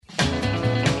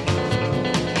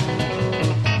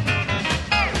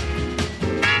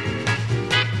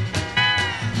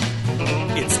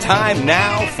time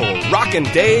now for Rockin'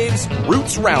 Dave's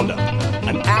Roots Roundup,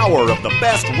 an hour of the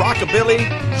best rockabilly,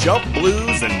 jump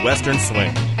blues, and western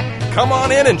swing. Come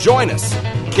on in and join us.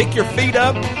 Kick your feet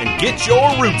up and get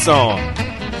your roots on.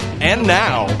 And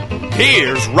now,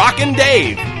 here's Rockin'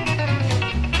 Dave.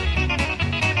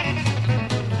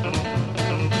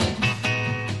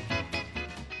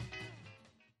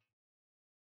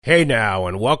 Hey now,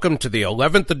 and welcome to the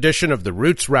 11th edition of the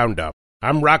Roots Roundup.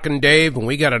 I'm Rockin' Dave, and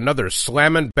we got another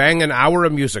slammin', bangin' hour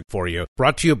of music for you,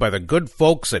 brought to you by the good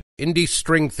folks at Indie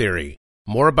String Theory.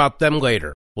 More about them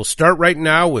later. We'll start right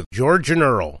now with George and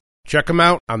Earl. Check them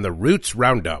out on the Roots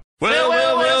Roundup.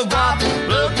 Well, stop,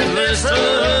 look and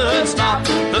listen, stop,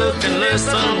 look and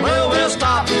listen, well,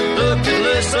 stop, look and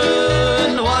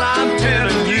listen to what I'm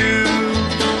telling you.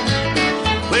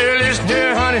 Well, listen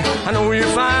here, honey, I know you're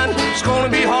fine. It's gonna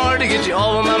be hard to get you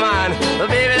all on my mind, but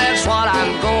baby, that's what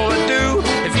I'm gonna do.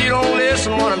 If you don't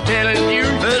listen to what I'm telling you,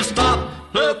 well, stop,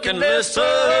 look and listen,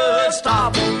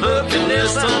 stop, look and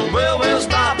listen, well,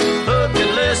 stop, look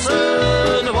and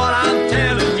listen to what I'm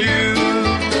telling you.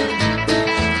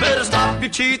 Better stop your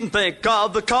cheating, think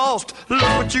of the cost. Look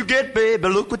what you get, baby,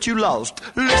 look what you lost.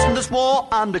 Listen to this war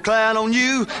I'm declaring on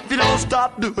you. If you don't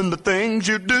stop doing the things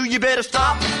you do, you better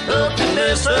stop, look and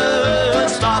listen,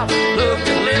 stop, look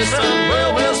and listen,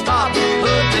 well, stop,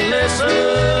 look and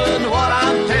listen to what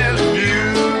I'm telling you.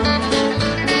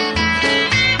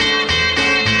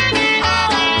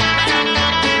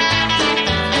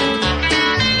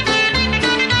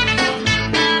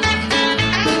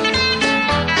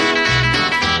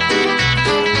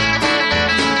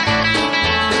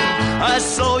 I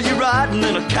saw you riding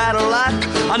in a Cadillac.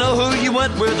 I know who you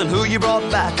went with and who you brought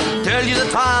back. Tell you the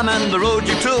time and the road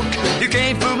you took. You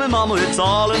came through me, mama, it's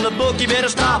all in the book. You better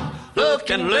stop, look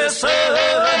and listen.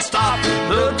 Stop,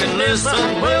 look and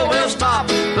listen. Well, stop,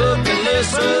 look and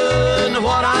listen to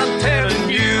what I'm telling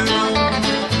you.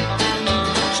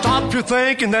 Stop your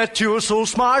thinking that you're so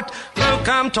smart. Look,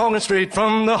 I'm talking straight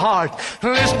from the heart.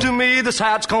 Listen to me, this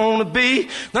how it's gonna be.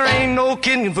 There ain't no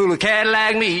kid can fool a cat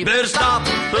like me. Better stop,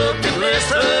 look and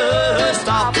listen.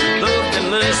 Stop, look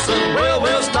and listen.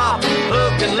 Well, stop,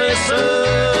 look and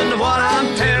listen to what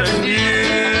I'm telling you.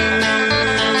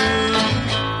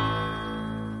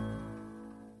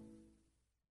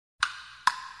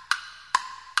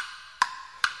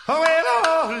 Well,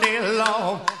 all day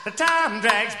long, the time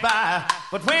drags by.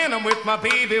 But when I'm with my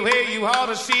baby, where you ought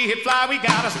to see it fly, we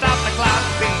gotta stop the clock,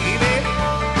 baby.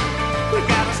 We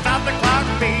gotta stop the clock,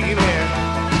 baby.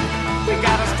 We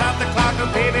gotta stop the clock,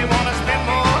 baby. Wanna spend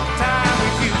more time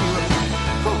with you,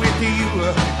 with you.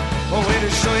 Oh, well, to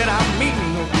show you I mean,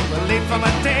 we were late for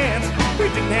my dance.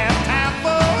 We didn't have time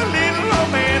for a little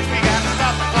romance. We gotta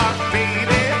stop the clock,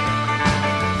 baby.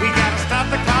 We gotta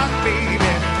stop the clock,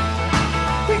 baby.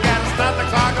 We gotta stop the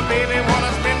clock, baby.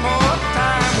 Wanna spend more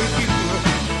time with you,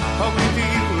 with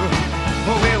you.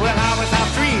 Oh, well, I was out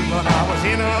dreaming when I was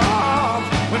in her arms.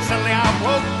 When suddenly I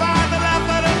woke by the laugh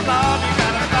of the Lord. You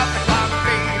gotta stop the clock,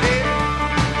 baby.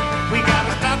 We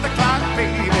gotta stop the clock,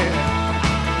 baby.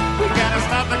 We gotta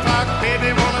stop the clock,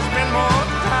 baby. Wanna spend more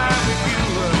time with you,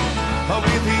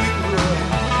 with you.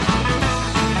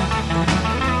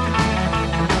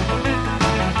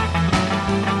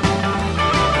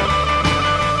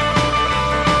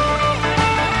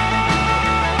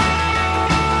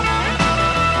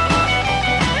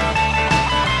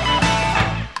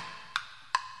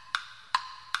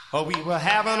 Oh, we were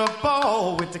having a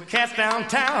ball with the cats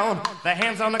downtown. The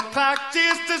hands on the clock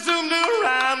just zoomed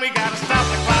around. We gotta stop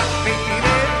the clock, baby.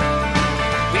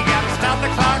 We gotta stop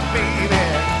the clock, baby.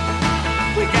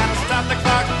 We gotta stop the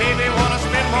clock, baby. Wanna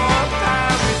spend more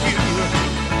time with you,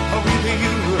 with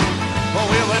you. Oh,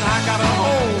 well, when I got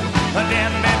home, her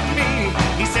dad met me.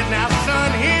 He said, now,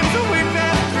 son, here's the wind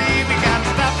and tree. We gotta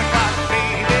stop the clock,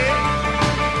 baby.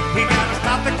 We gotta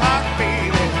stop the clock,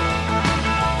 baby.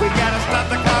 We gotta stop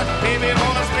the clock, baby.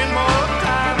 Wanna spend more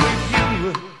time with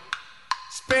you.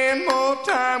 Spend more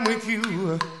time with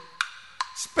you.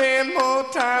 Spend more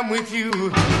time with you.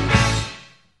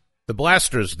 The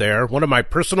Blasters there, one of my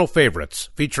personal favorites,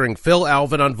 featuring Phil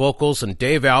Alvin on vocals and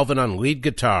Dave Alvin on lead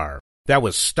guitar. That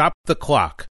was Stop the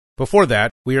Clock. Before that,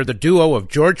 we are the duo of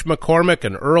George McCormick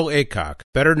and Earl Aycock,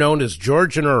 better known as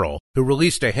George and Earl, who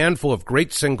released a handful of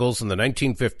great singles in the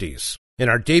 1950s. In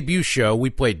our debut show, we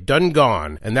played Done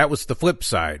Gone, and that was the flip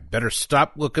side, Better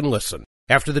Stop, Look, and Listen.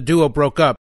 After the duo broke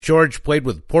up, George played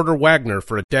with Porter Wagner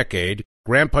for a decade,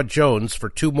 Grandpa Jones for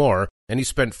 2 more, and he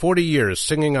spent 40 years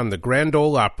singing on the Grand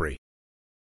Ole Opry.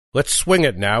 Let's swing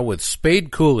it now with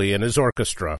Spade Cooley and his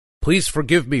orchestra. Please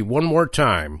Forgive Me One More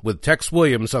Time, with Tex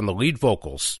Williams on the lead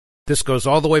vocals. This goes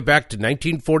all the way back to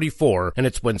 1944, and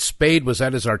it's when Spade was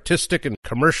at his artistic and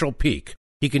commercial peak.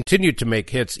 He continued to make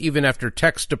hits even after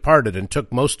Tex departed and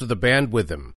took most of the band with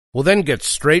him. We'll then get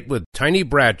straight with Tiny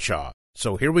Bradshaw.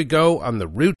 So here we go on the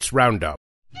Roots Roundup.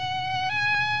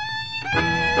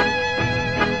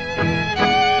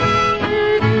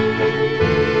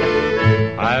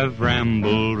 I've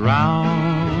rambled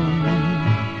round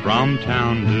from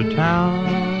town to town,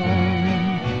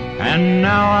 and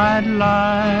now I'd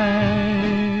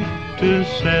like to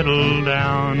settle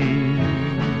down.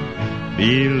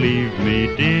 Believe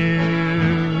me, dear,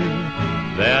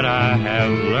 that I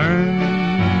have learned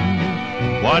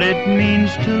what it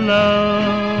means to love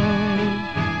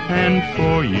and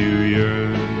for you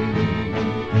yearn.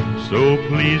 So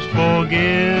please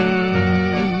forgive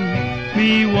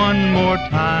me one more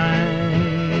time.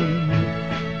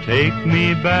 Take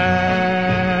me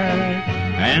back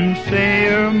and say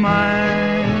you're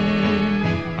mine.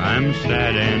 I'm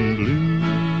sad and blue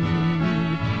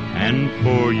and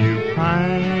for you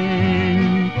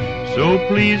pine. So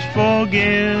please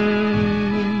forgive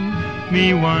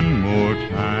me one more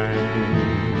time.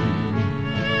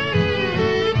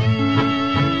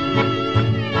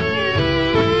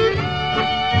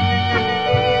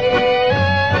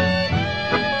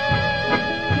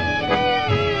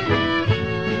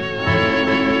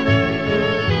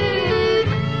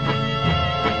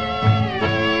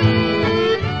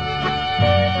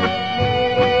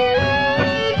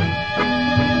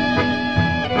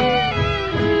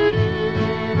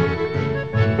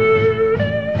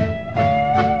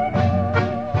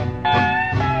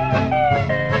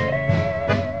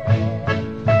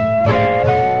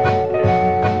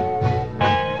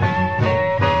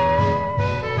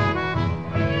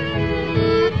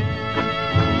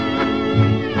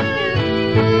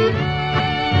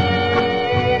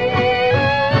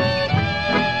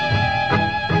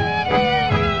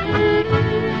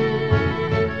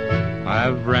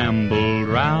 I've rambled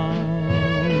round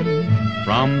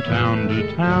from town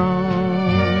to town,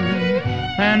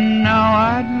 and now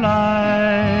I'd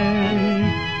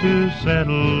like to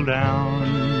settle down.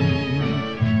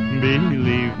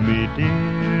 Believe me,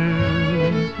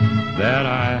 dear, that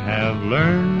I have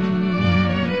learned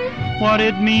what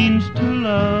it means to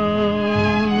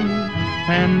love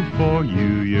and for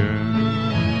you yearn.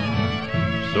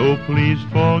 So please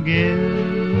forgive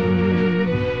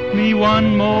me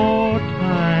one more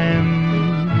time.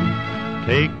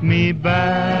 Take me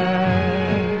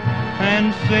back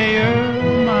and say you're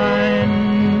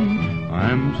mine.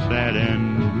 I'm sad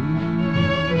and blue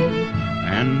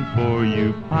and for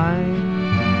you pine.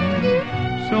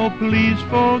 So please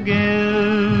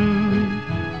forgive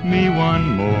me one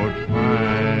more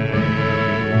time.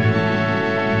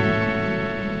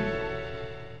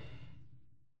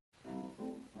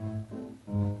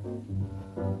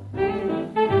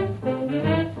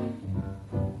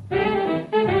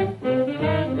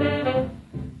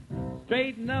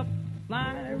 Straighten up,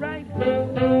 fly right.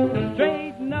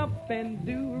 Straighten up and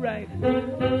do right.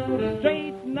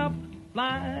 Straighten up,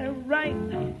 fly right.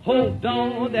 Hold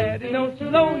on, Daddy, don't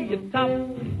slow your top.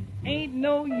 Ain't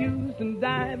no use in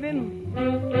diving.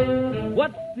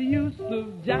 What's the use of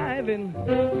jiving?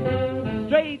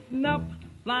 Straighten up,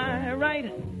 fly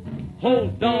right.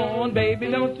 Hold on, baby,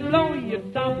 don't slow your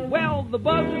top. Well, the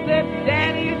buzzer said,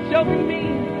 Daddy, you're choking me.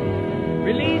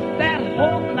 Release that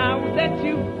hold and I will set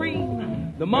you free.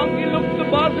 The monkey looks the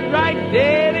buzzard right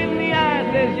dead in the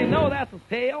eye. Says, you know that's a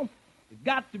tale. It's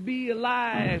got to be a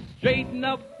lie. Straighten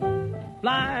up,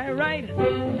 fly right.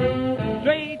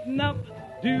 Straighten up,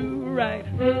 do right.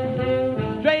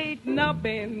 Straighten up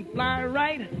and fly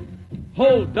right.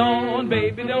 Hold on,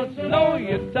 baby, don't slow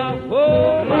your top.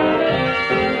 Oh,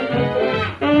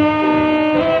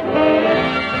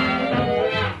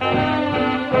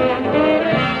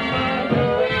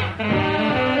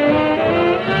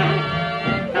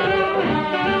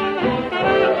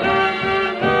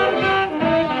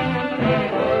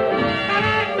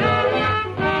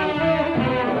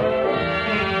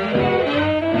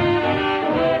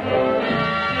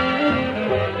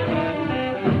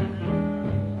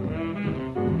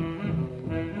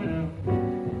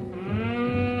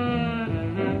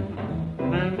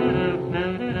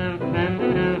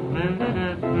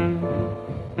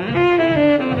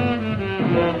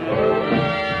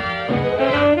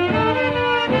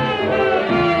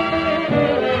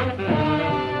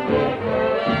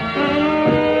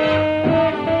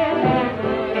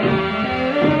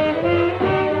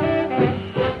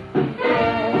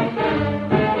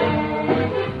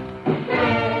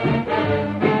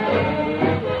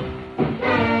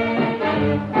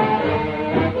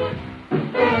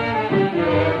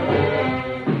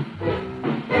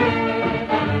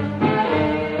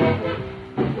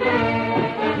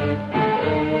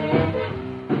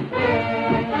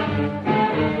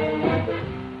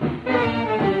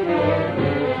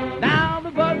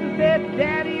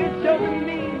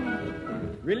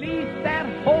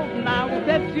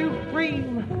 you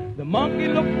scream. The monkey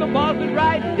looks the boss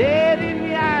right dead in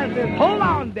the eye and says, hold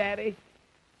on, Daddy.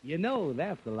 You know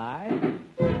that's a lie.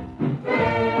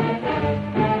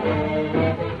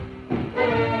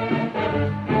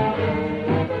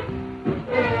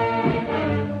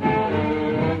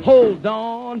 Hold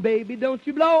on, baby, don't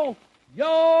you blow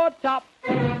your top.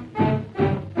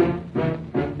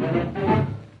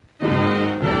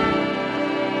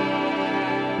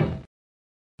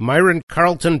 Myron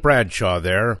Carlton Bradshaw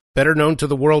there, better known to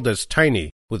the world as Tiny,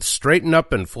 with Straighten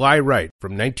Up and Fly Right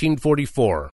from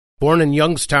 1944. Born in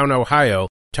Youngstown, Ohio,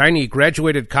 Tiny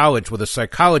graduated college with a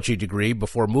psychology degree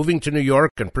before moving to New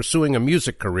York and pursuing a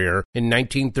music career in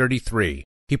 1933.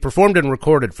 He performed and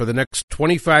recorded for the next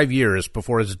 25 years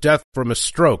before his death from a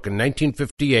stroke in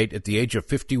 1958 at the age of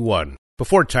 51.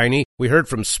 Before Tiny, we heard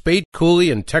from Spade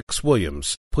Cooley and Tex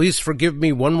Williams, Please Forgive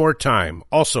Me One More Time,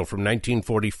 also from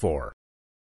 1944.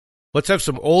 Let's have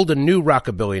some old and new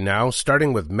rockabilly now,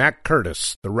 starting with Mac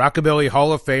Curtis, the Rockabilly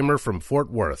Hall of Famer from Fort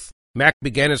Worth. Mac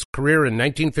began his career in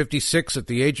 1956 at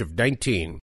the age of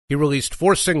 19. He released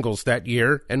 4 singles that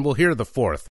year, and we'll hear the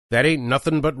 4th, That Ain't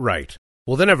Nothin' But Right.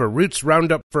 We'll then have a Roots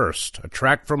Roundup first, a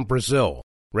track from Brazil,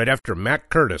 right after Mac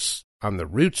Curtis on the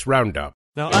Roots Roundup.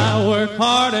 Now I work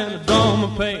hard and I draw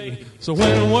my pay, so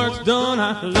when the work's done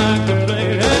I like to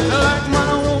play. I like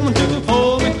my woman to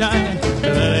hold me tight,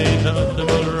 that ain't nothing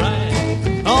but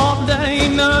right. Oh, that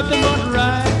ain't nothing but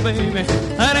right, baby.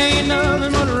 That ain't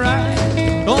nothing but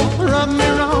right. Don't rub me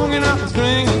wrong and I'll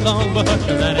string along, but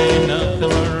that ain't nothing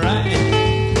but right.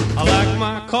 I like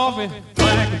my coffee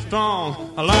black and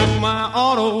strong. I like my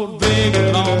auto big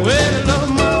and long. Well, I love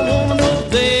my woman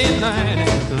both day and night.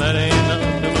 That ain't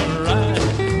nothing but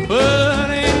right. Well, that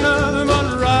ain't nothing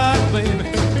but right, baby.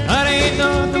 That ain't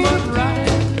nothing but right.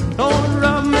 Don't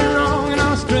rub me wrong and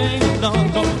I'll string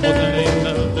along, but that ain't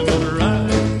nothing but right.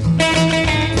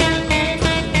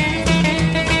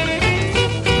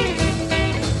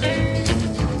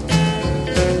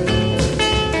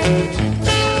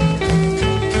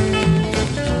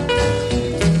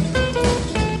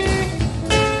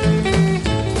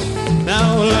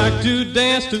 To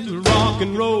dance to rock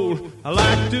and roll, I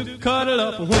like to cuddle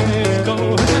up when it's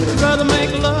cold. I'd rather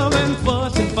make love and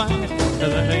fuss and fight.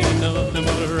 That ain't nothing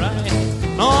but right.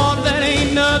 No, that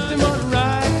ain't nothing but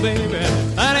right, baby.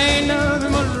 That ain't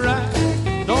nothing but right.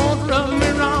 Don't rub me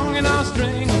wrong and I'll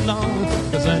string along,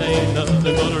 'cause that ain't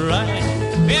nothing but right.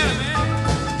 Yeah, man.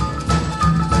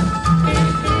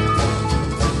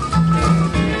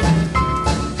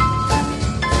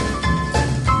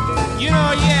 You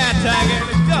know, yeah, Tiger.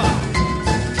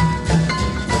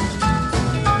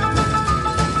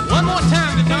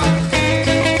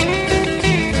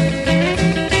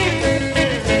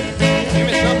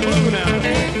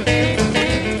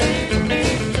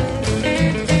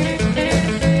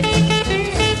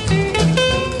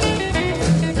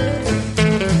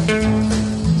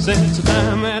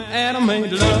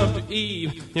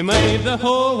 You made the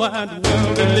whole wide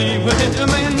world believe that a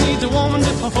man needs a woman to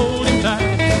hold him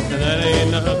tight. That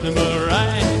ain't nothing but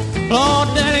right. Lord,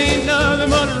 that ain't nothing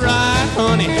but right,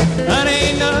 honey. That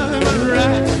ain't nothing but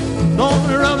right.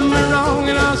 Don't rub me wrong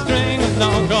and I'll string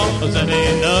along, 'cause that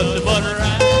ain't nothing but right.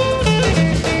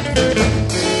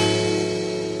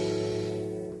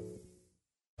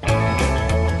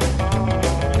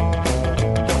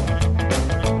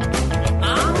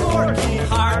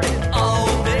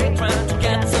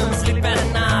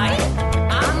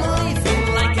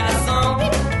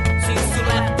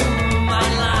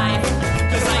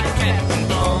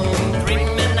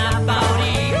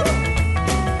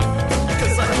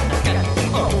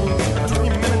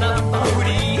 Dreaming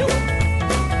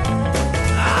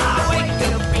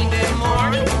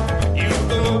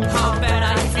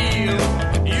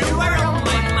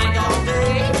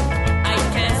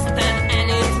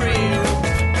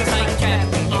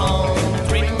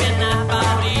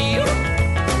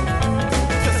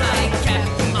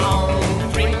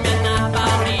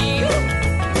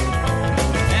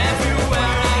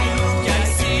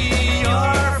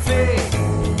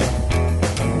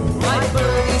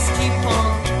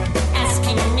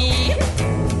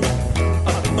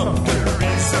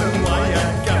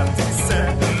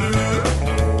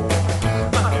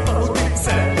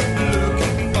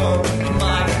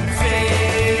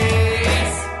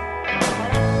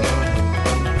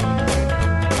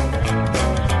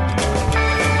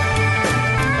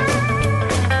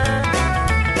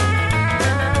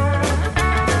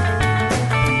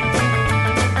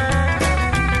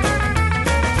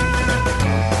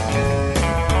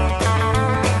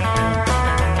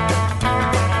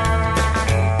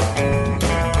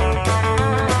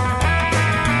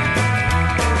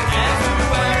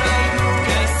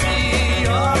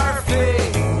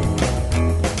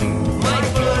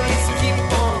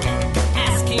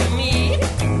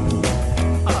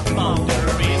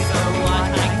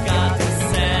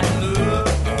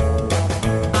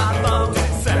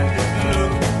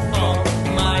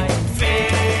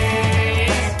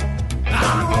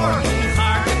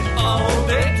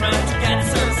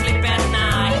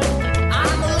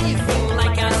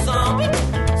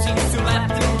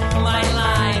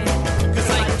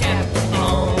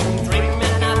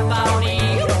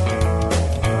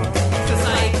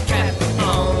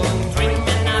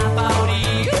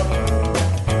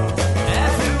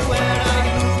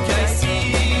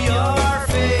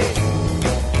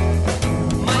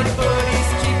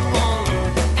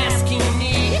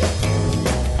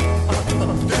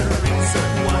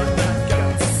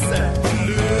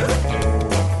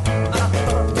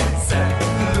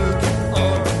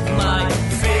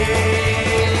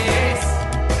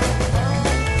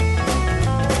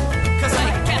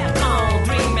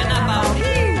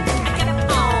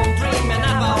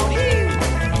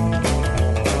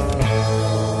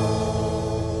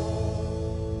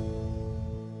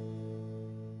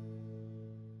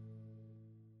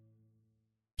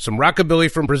Some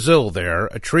rockabilly from Brazil there,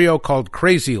 a trio called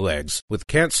Crazy Legs with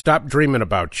Can't Stop Dreamin'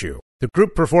 About You. The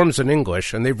group performs in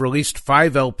English, and they've released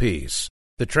 5 LPs.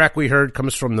 The track we heard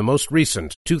comes from the most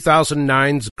recent,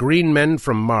 2009's Green Men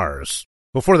from Mars.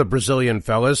 Before the Brazilian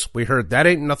fellas, we heard That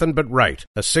Ain't Nothing But Right,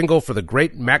 a single for the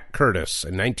great Mac Curtis in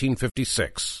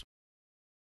 1956.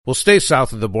 We'll stay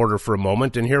south of the border for a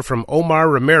moment and hear from Omar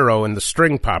Romero and the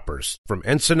String Poppers, from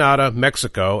Ensenada,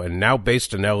 Mexico, and now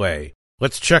based in L.A.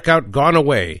 Let's check out Gone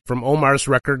Away from Omar's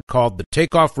record called The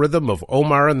Takeoff Rhythm of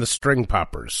Omar and the String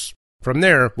Poppers. From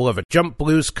there, we'll have a jump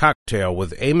blues cocktail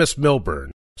with Amos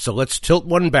Milburn. So let's tilt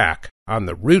one back on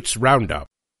the Roots Roundup.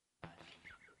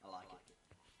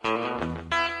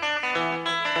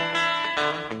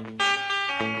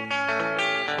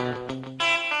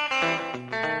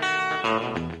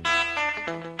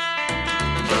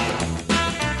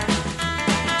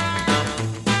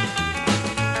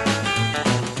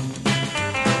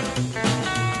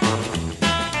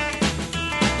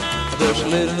 This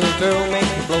little girl makes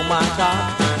me blow my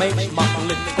top, makes my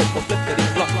lips go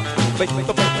flippity-flop. Baby,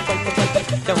 baby, baby, baby,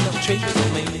 don't you change it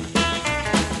on me.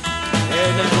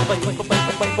 Yeah, baby, baby,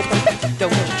 baby, baby,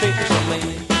 don't you change it on me.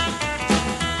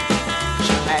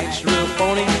 She acts real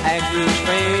phony, acts real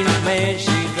strange, man,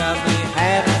 she drives me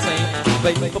half insane.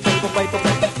 Baby, baby, baby, baby,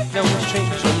 don't you change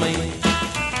it on me.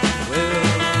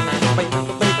 Well, baby,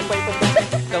 baby, baby,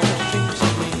 baby, don't you change it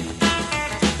on me.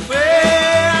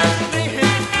 Well,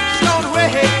 she's gone away,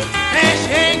 and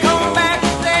she ain't coming back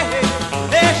today.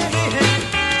 There she is,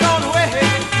 she's gone away,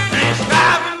 and it's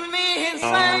driving me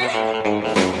insane.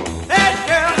 That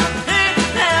girl in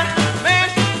town, man,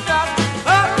 she drops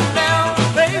up and down.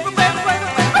 Baby, baby, baby,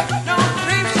 baby, don't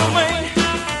leave so mean.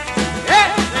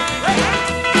 Yeah,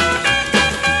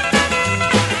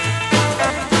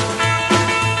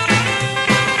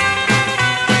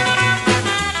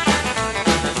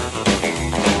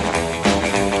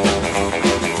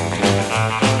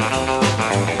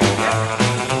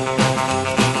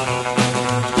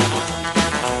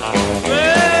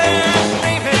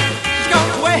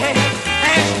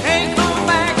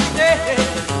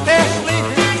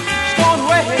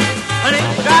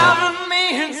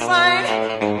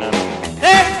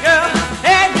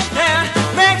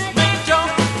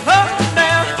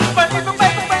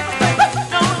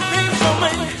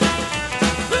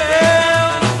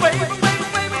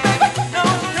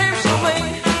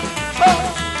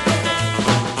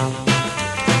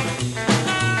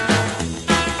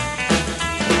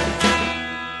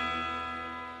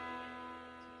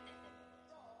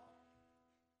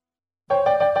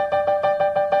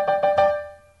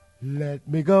 Let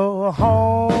me go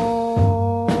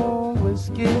home,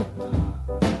 whiskey.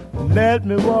 Let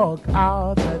me walk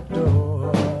out that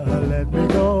door. Let me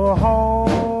go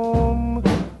home,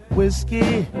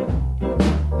 whiskey.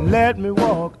 Let me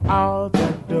walk out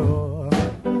that door.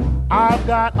 I've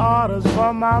got orders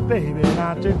from my baby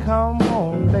not to come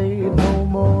home late no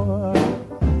more.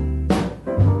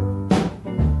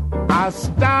 I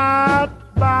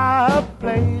stopped by a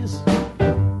place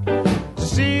to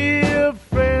see a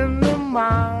friend of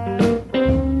mine.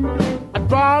 I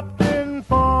dropped in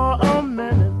for a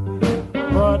minute,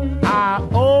 but I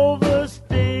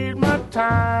overstayed my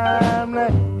time.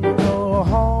 Let me go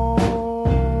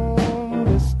home,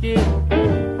 whiskey.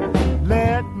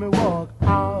 Let me walk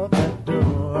out that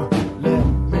door. Let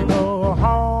me go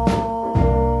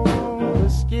home,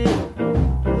 whiskey.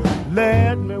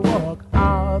 Let me walk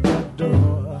out that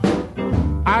door.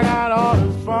 I got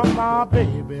orders from my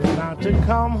baby not to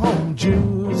come home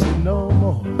Tuesday no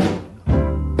more.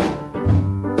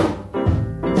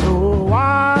 So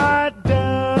why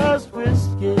does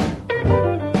whiskey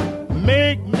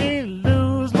make me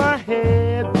lose my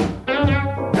head?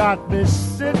 Got me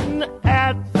sitting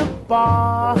at the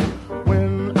bar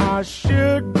when I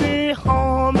should be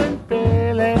home in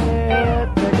bed.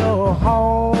 Let me go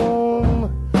home,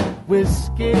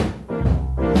 whiskey.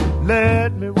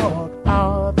 Let me walk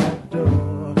out that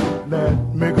door.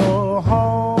 Let me go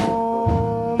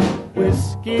home,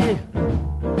 whiskey.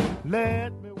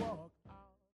 Let me walk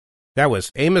out. That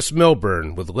was Amos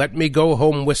Milburn with Let Me Go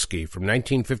Home Whiskey from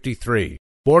 1953.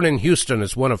 Born in Houston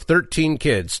as one of 13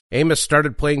 kids, Amos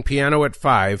started playing piano at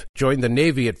 5, joined the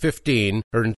Navy at 15,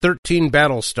 earned 13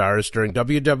 battle stars during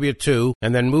WW II,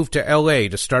 and then moved to L.A.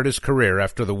 to start his career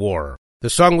after the war. The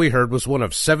song we heard was one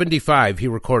of 75 he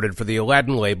recorded for the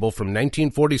Aladdin label from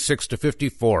 1946 to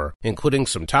 54, including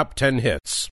some top 10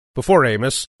 hits. Before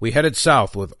Amos, we headed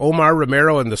south with Omar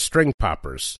Romero and the String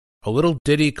Poppers, a little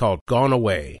ditty called Gone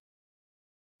Away.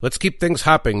 Let's keep things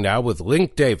hopping now with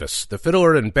Link Davis, the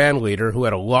fiddler and band leader who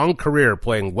had a long career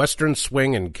playing Western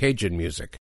swing and Cajun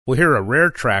music. We'll hear a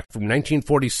rare track from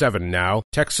 1947 now,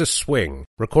 Texas Swing,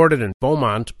 recorded in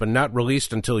Beaumont but not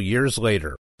released until years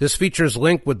later. This features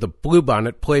Link with the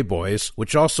Bluebonnet Playboys,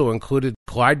 which also included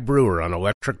Clyde Brewer on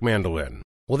electric mandolin.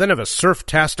 We'll then have a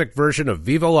surf-tastic version of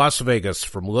Viva Las Vegas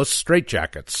from Los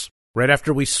Straitjackets, right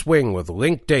after we swing with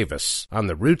Link Davis on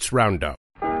the Roots Roundup.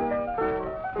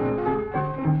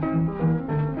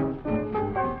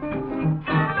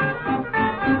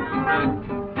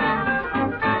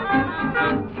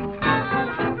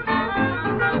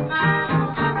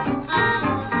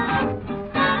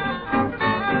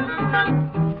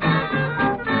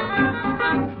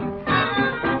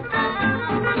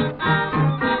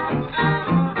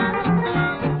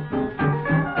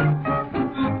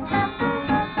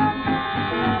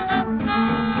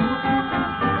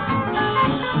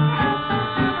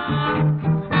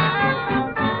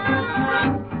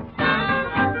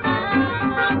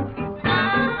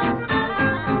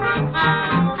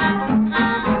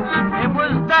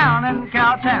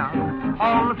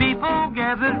 All the people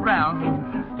gathered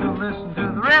round to listen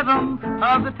to the rhythm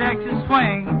of the Texas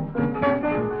swing.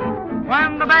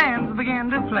 When the bands began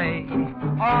to play,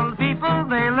 all the people,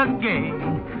 they looked gay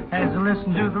as they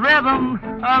listened to the rhythm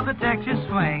of the Texas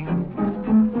swing.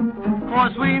 Of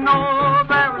course, we know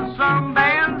there are some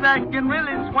bands that can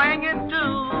really swing it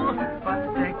too, but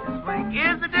the Texas swing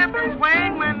is a different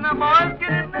swing when the boys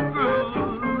get in the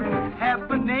groove.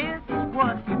 Happiness is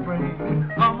what we bring.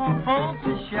 Come on, folks,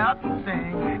 to shout and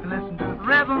sing. Listen to the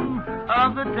rhythm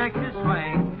of the Texas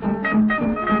swing.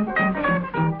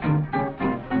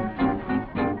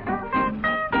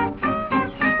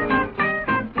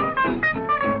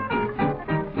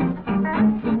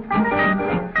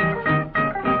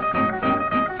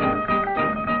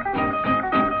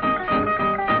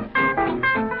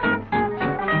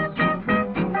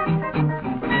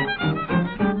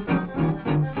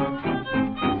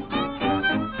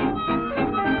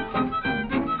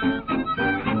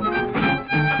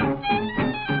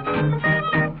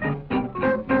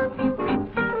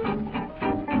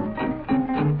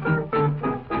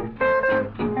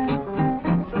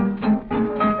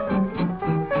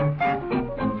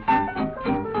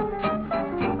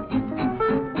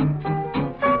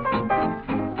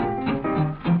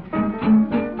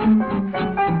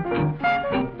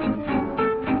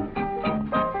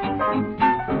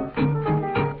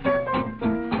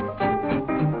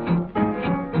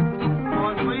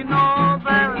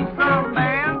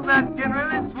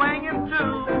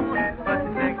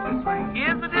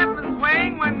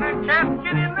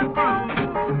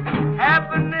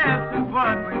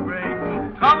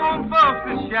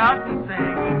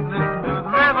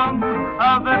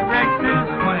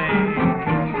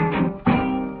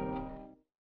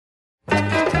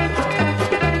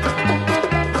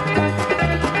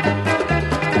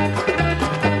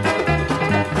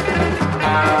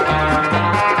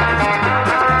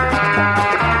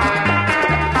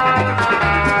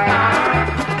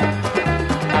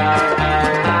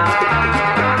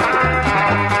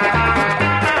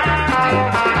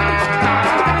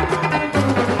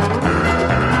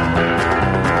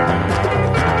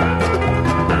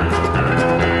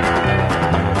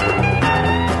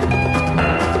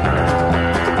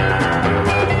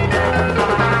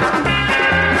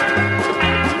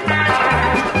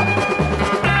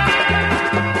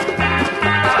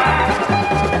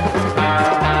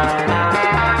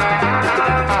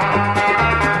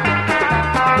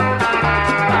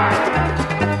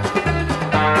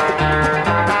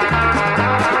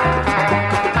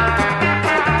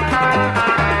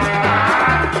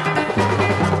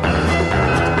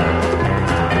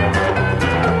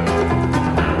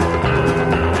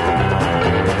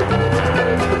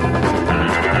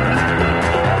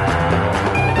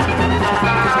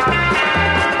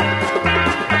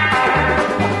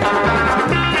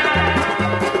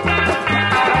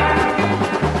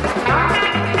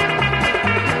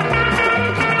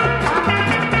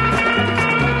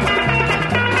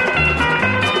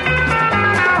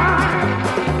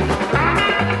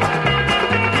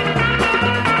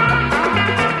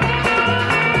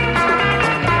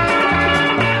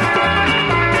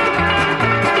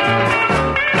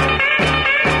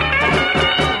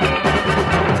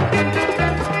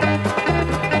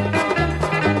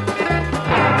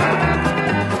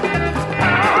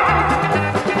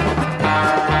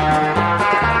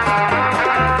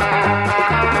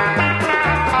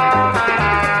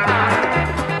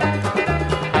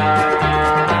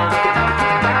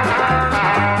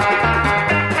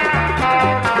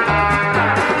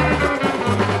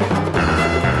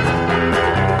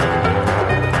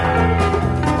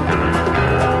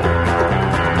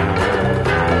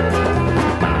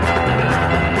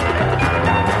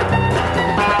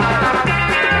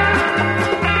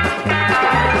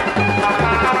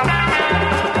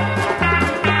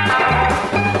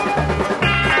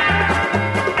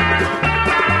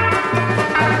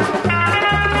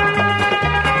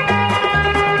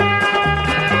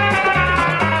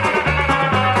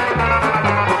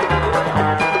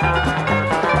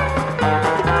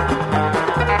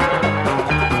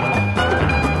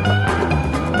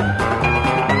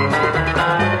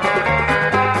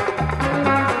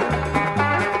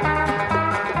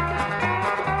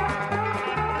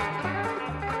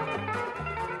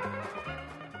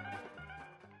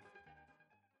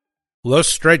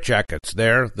 Los Straitjackets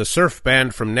there, the surf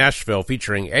band from Nashville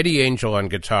featuring Eddie Angel on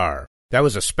guitar. That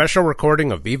was a special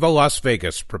recording of Viva Las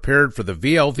Vegas prepared for the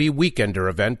VLV Weekender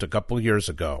event a couple years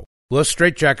ago. Los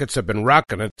Straitjackets have been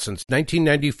rocking it since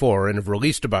 1994 and have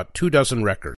released about 24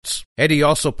 records. Eddie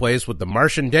also plays with the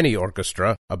Marsh and Denny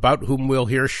Orchestra, about whom we'll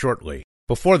hear shortly.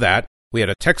 Before that, we had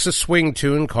a Texas swing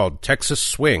tune called Texas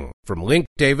Swing from Link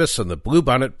Davis and the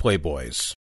Bluebonnet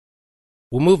Playboys.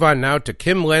 We'll move on now to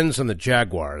Kim Lenz and the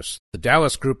Jaguars, the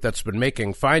Dallas group that's been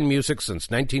making fine music since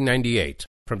 1998.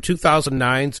 From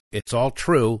 2009's It's All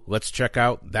True, let's check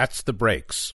out That's the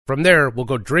Breaks. From there, we'll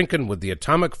go drinking with the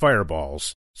Atomic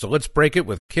Fireballs. So let's break it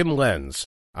with Kim Lenz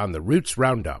on the Roots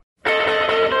Roundup.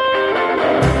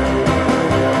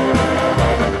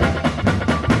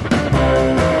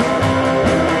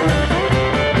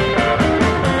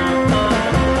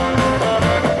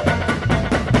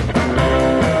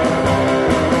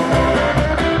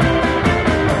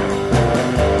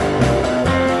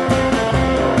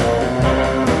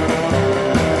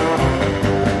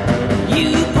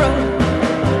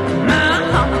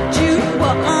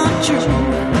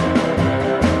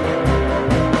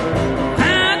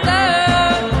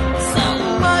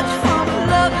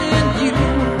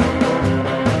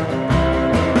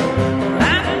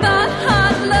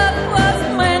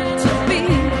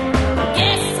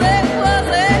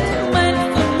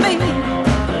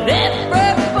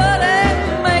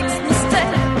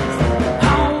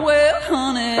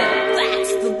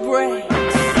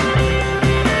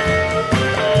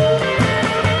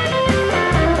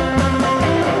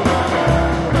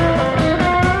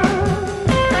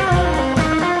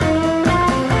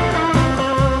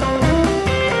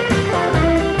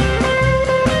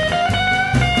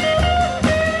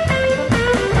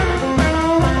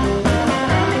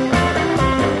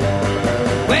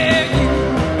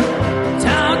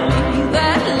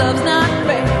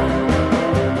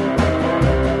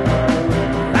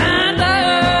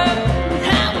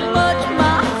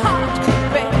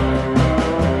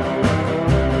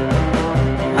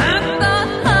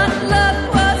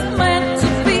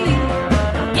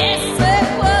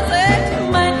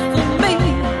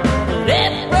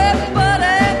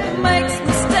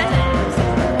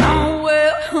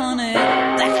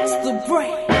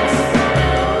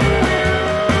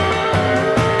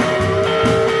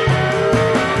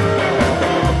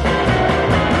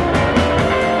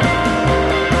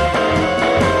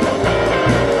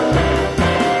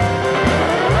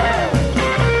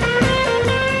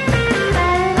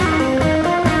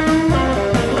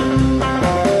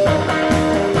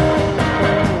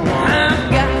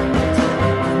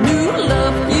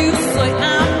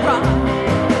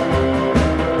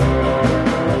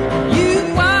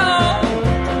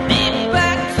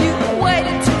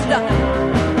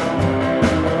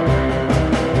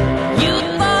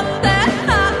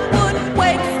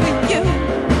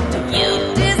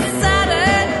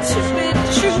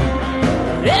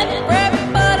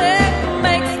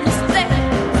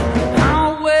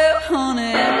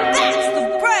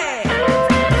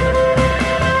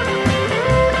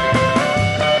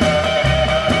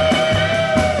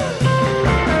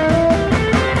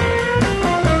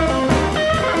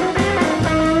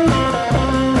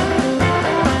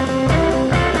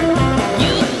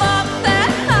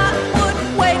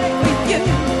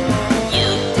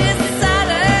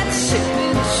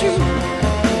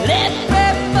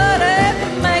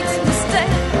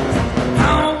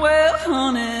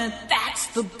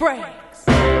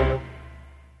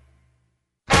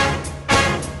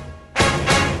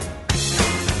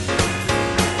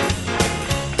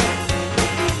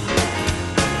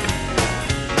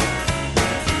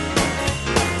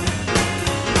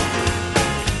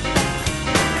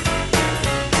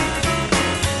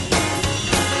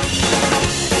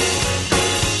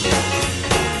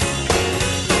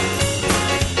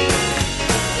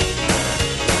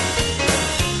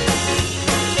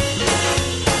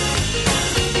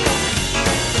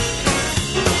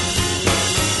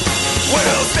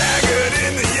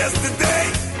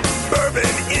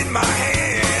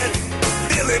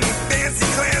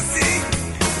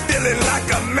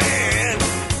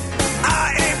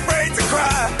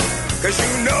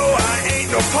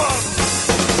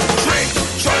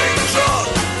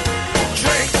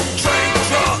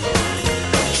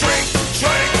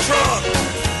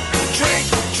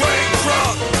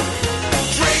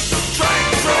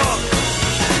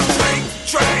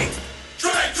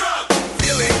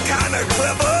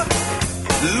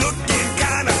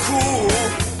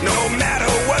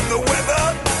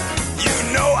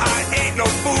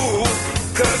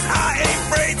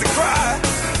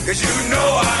 Cause you know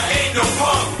I ain't no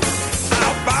punk.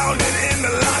 I'm bound and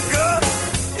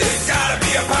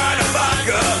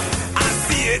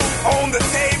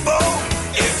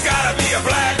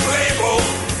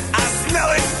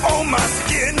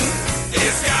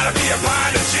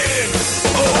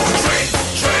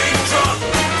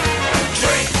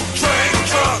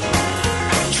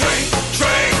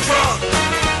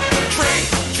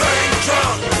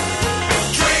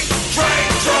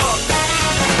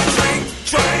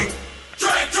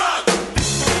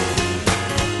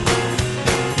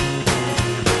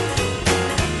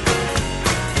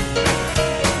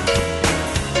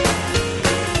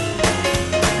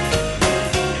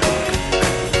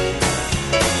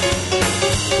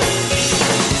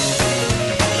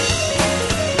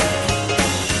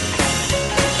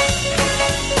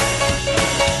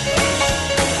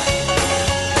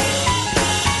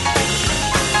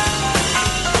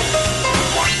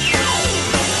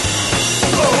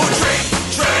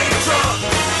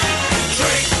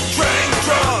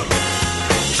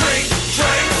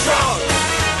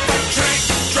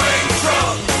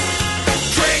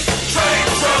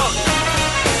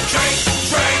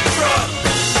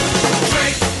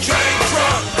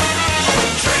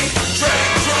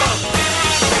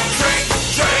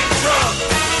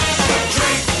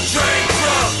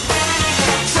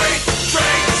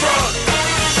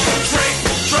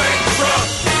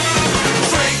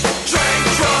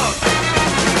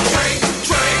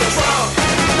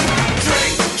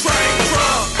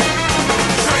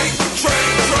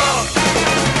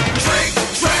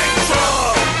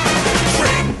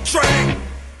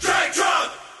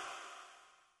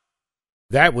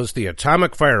That was the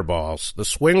Atomic Fireballs, the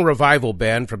swing revival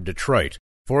band from Detroit,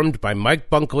 formed by Mike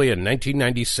Bunkley in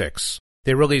 1996.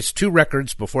 They released 2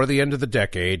 records before the end of the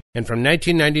decade, and from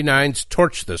 1999's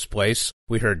Torch This Place,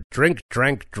 we heard Drink,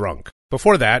 Drank, Drunk.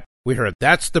 Before that, we heard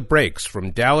That's the Breaks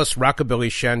from Dallas rockabilly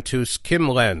chanteuse Kim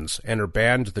Lenz and her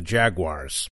band The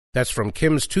Jaguars. That's from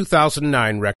Kim's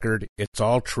 2009 record, It's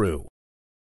All True.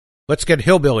 Let's get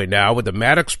hillbilly now with the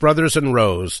Maddox Brothers and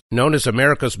Rose, known as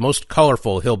America's most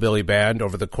colorful hillbilly band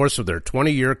over the course of their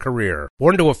 20-year career.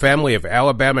 Born to a family of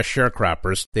Alabama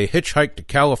sharecroppers, they hitchhiked to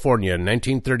California in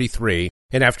 1933,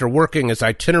 and after working as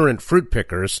itinerant fruit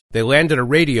pickers, they landed a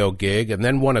radio gig and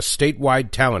then won a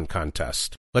statewide talent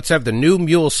contest. Let's have the new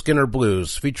Mule Skinner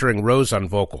Blues featuring Rose on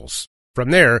vocals.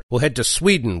 From there, we'll head to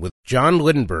Sweden with John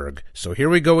Lindberg. So here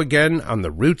we go again on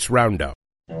the Roots Roundup.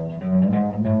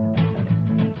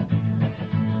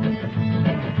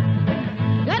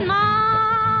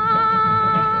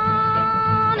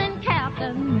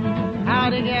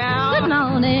 Howdy, gal. Good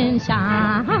morning,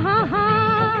 Sean.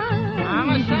 I'm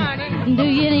a shining. Do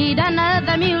you need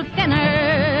another mule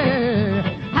skinner?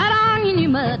 How long in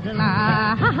your mud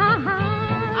line?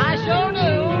 I sure do.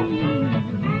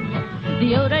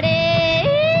 The other day.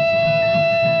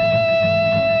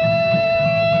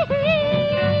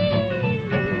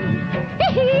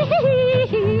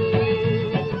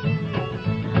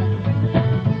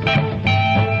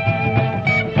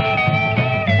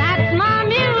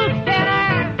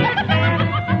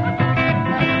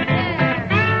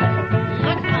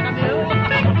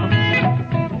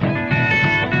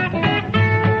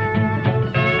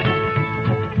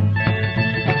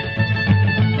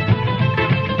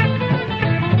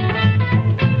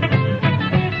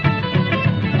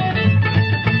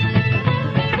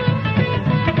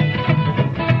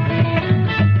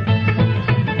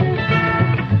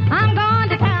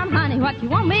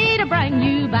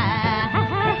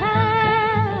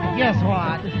 Guess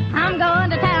what? I'm going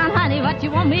to town, honey. What you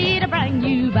want me to bring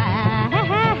you back?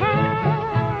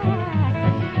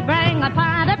 Bring a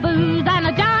pint of booze and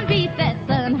a John B.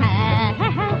 Stetson hat.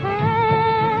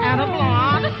 And a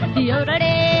blonde. The other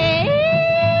day.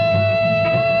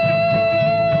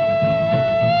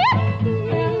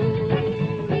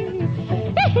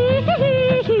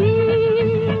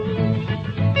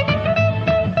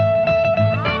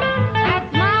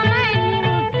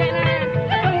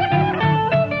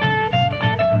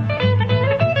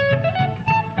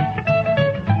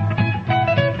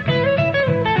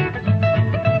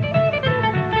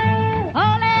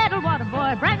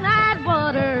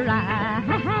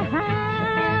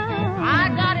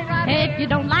 You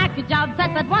don't like your job,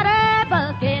 set that water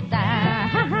bucket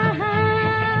down.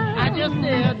 I just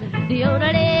did. The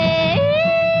other day.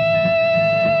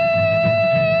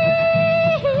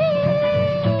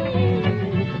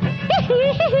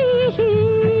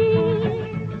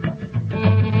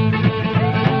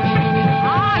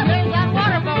 Oh, here's that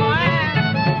water boy.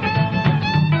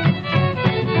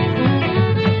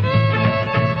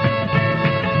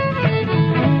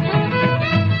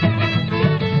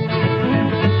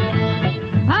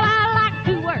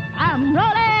 I'm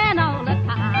rolling all the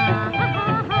time.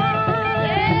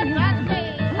 Yes, that's me.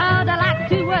 Lord, I like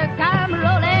to work. I'm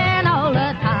rolling all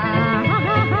the time.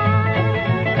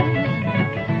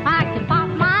 I can pop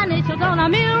my initials on a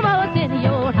mule boat in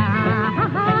your town.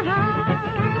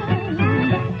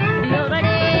 The other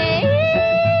day.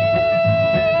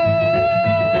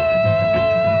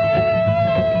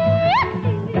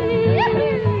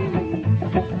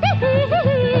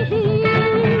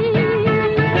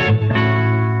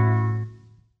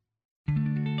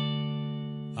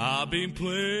 I've been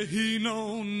playing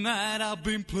all night, I've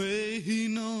been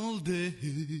playing all day.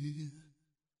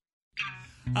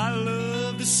 I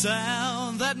love the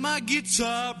sound that my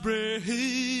guitar brings,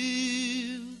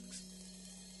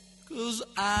 'cause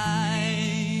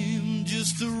I'm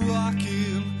just a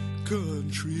rockin'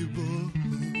 country boy.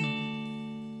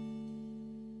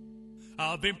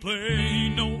 I've been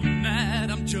playing all night,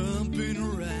 I'm jumping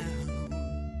around.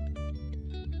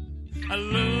 I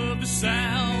love the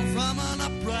sound from an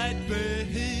upright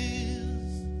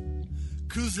bass,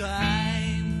 'cause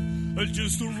I'm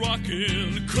just a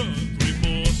rockin' country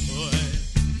boy.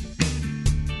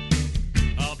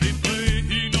 I'll be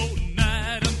playing all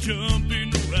night, I'm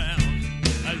jumping around.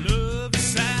 I love the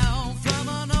sound from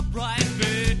an upright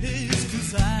bass,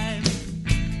 'cause I'm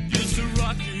just a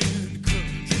rockin'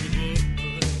 country boy.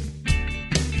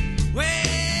 Well,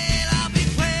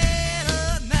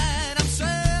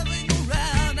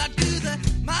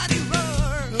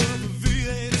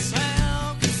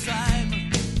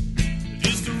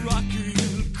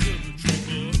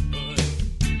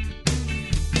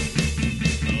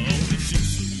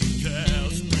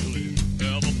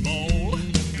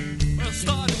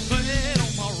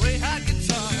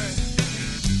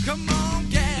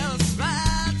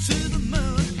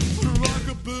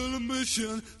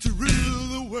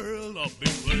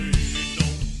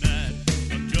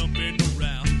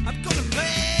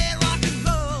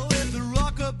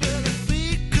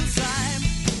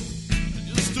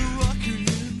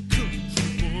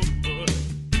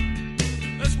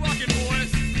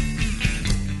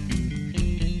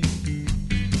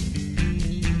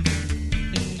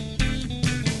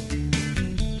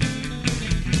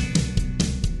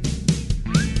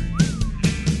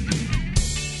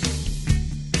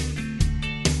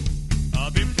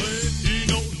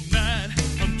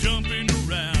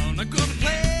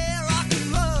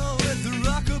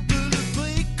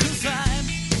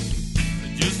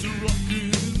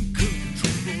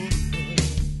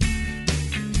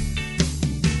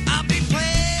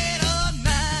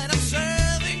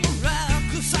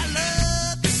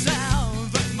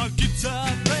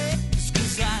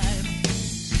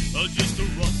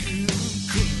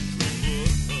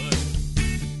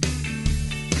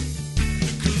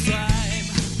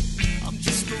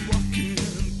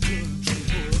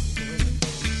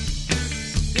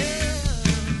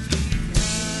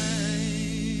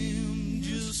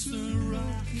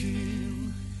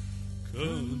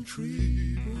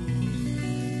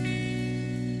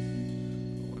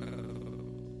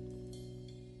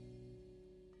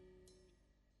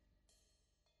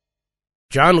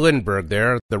 John Lindberg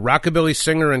there, the rockabilly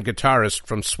singer and guitarist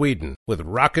from Sweden, with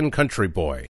Rockin' Country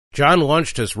Boy. John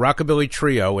launched his rockabilly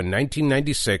trio in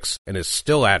 1996 and is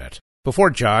still at it. Before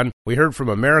John, we heard from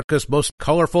America's most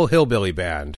colorful hillbilly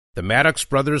band, the Maddox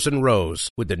Brothers and Rose,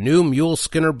 with the new Mule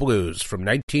Skinner Blues from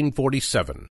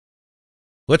 1947.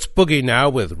 Let's boogie now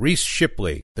with Reese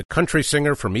Shipley, the country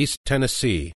singer from East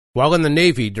Tennessee. While in the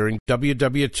Navy during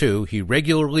WW2, he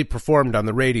regularly performed on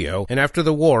the radio, and after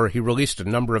the war, he released a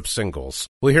number of singles.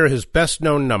 We'll hear his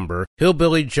best-known number,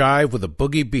 Hillbilly Jive with a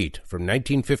Boogie Beat, from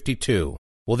 1952.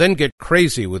 We'll then get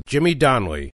crazy with Jimmy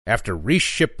Donnelly after Reese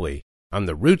Shipley on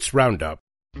the Roots Roundup.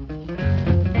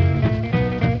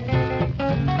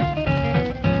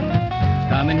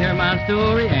 Come and hear my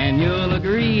story and you'll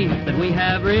agree that we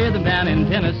have rhythm down in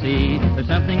Tennessee. There's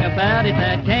something about it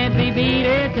that can't be beat.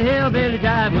 It's a hillbilly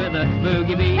jive with a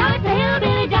boogie beat. No, it's a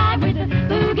hillbilly jive with a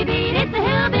boogie beat. It's a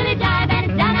hillbilly jive and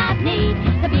it's done out neat.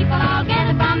 The people all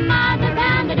gather from miles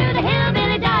around to do the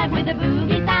hillbilly jive with a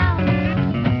boogie sound.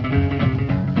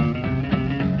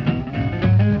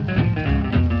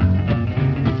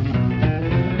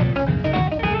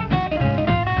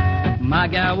 My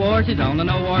gal washes on the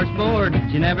no-wash board.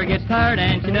 She never gets tired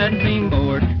and she doesn't seem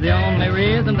bored. The only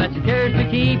rhythm that she cares to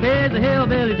keep is a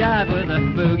hillbilly jive with a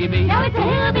boogie beat. No, it's a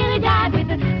hillbilly jive with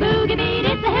a boogie beat.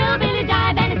 It's a hillbilly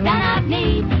jive and it's done out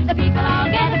neat. The people all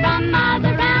gather from miles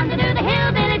around to do the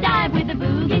hillbilly jive with a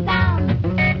boogie sound.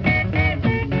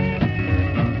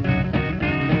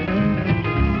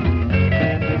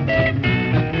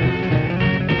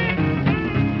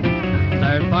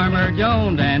 There's Farmer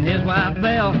Jones and his wife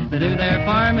Belle. They do their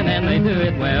farming and they do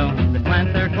it well. They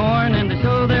plant their corn and they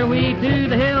sow their wheat to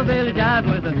the hillbilly jive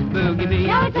with a boogie beat.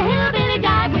 No, it's a hillbilly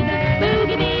jive with a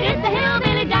boogie beat. It's a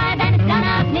hillbilly jive and it's done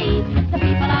out neat. The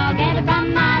people all gather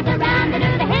from miles around to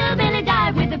do the hillbilly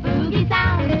jive with a boogie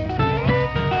sound.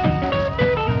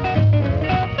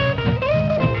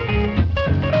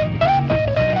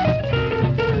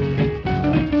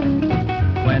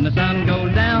 When the sun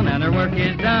goes down and our work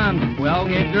is done, we all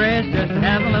get dressed just to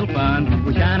have a little fun.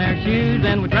 We shine our shoes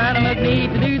and we try to look neat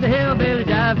to do the hillbilly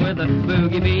jive with a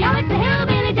boogie beat. No, it's a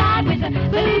hillbilly jive with a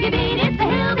boogie beat. It's a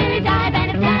hillbilly jive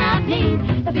and it's done out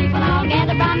neat. The people all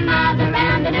gather from miles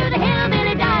around to do the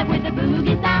hillbilly jive with a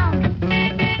boogie sound.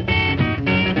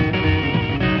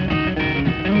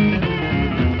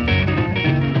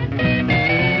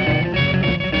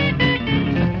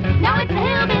 No, it's a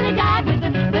hillbilly jive with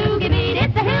a boogie beat.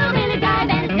 It's a hillbilly jive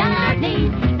and it's done out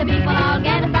neat. The people all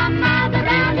gather from miles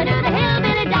around to do the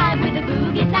hillbilly jive with a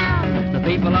boogie sound. The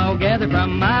people all gather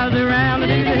from miles around to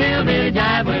do the hillbilly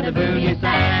jive with a boogie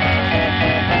sound.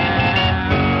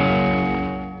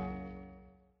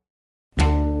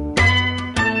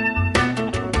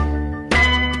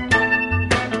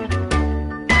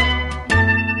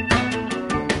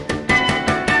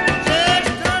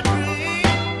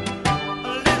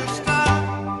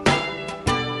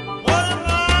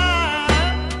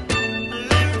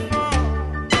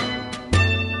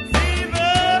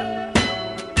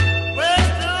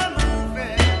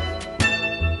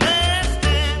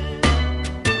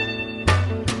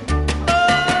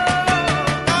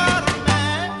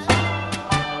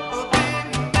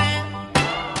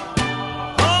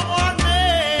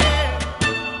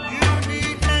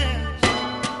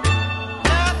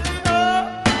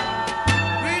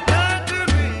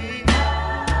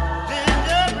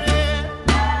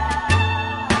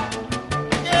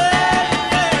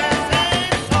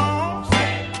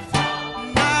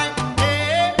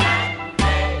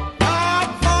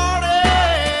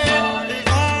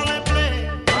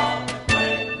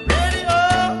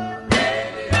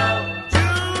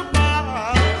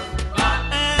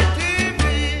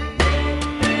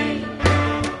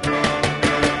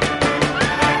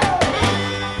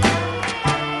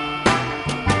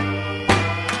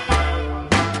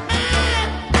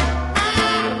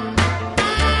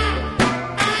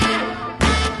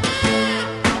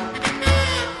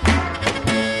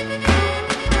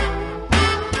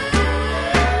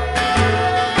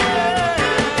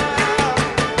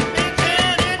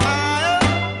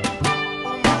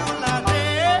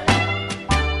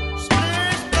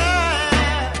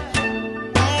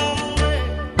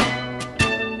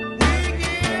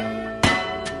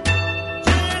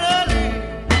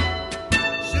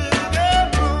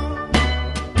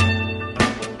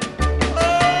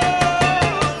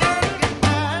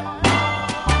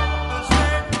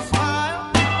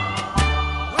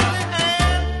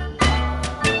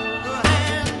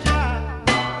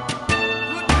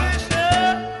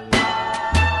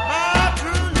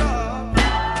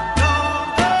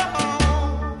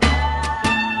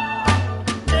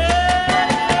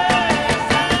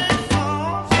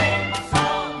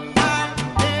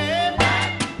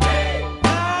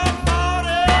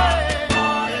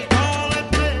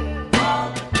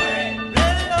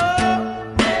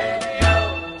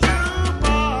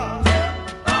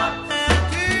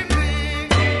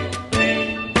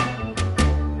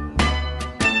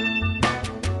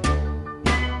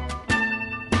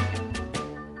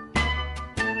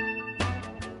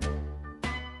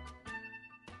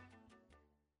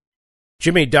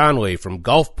 Jimmy Donnelly from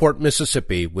Gulfport,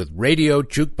 Mississippi with Radio,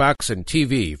 Jukebox, and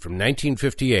TV from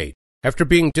 1958. After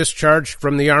being discharged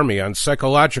from the Army on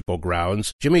psychological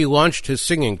grounds, Jimmy launched his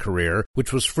singing career,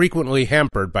 which was frequently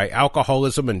hampered by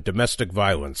alcoholism and domestic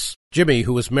violence. Jimmy,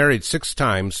 who was married 6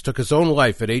 times, took his own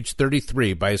life at age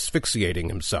 33 by asphyxiating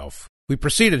himself. We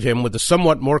preceded him with the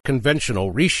somewhat more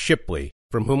conventional Reese Shipley,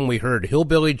 from whom we heard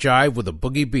Hillbilly Jive with a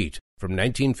Boogie Beat from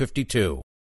 1952.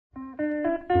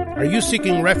 Are you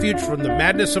seeking refuge from the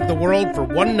madness of the world for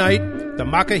one night? The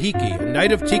Makahiki, a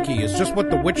night of tiki, is just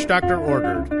what the witch doctor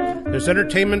ordered. There's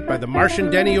entertainment by the Martian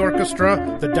Denny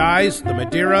Orchestra, the Dyes, the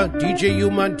Madeira, DJ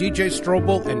Yuma, DJ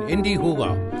Strobel, and Indie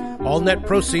Hula. All net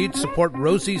proceeds support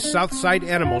Rosie's Southside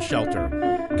Animal Shelter.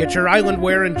 Get your island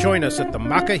wear and join us at the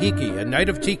Makahiki, a night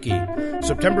of tiki,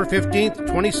 September 15th,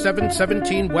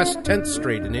 2717 West 10th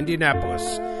Street in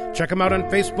Indianapolis. Check them out on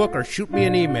Facebook or shoot me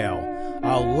an email.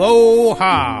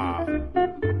 Aloha!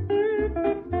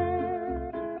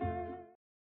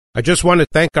 I just want to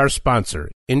thank our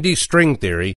sponsor, Indie String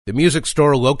Theory, the music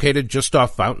store located just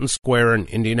off Fountain Square in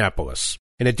Indianapolis.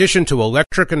 In addition to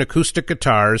electric and acoustic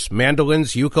guitars,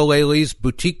 mandolins, ukuleles,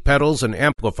 boutique pedals, and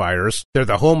amplifiers, they're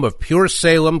the home of Pure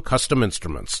Salem custom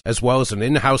instruments, as well as an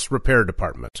in-house repair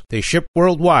department. They ship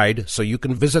worldwide, so you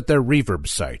can visit their Reverb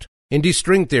site. Indie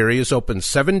String Theory is open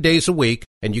 7 days a week,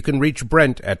 and you can reach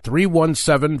Brent at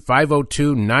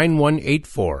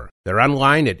 317-502-9184. They're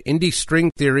online at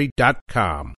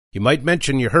indiestringtheory.com. You might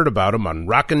mention you heard about them on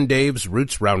Rockin' Dave's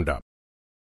Roots Roundup.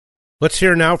 Let's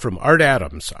hear now from Art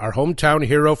Adams, our hometown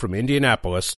hero from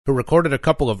Indianapolis, who recorded a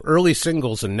couple of early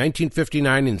singles in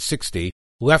 1959 and 60,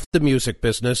 left the music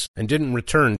business, and didn't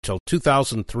return till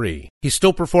 2003. He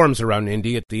still performs around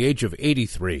Indy at the age of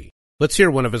 83. Let's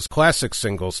hear one of his classic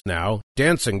singles now,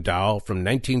 Dancing Doll from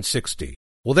 1960.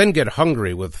 We'll then get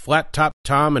hungry with Flat Top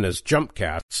Tom and his Jump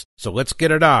Cats, so let's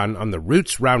get it on the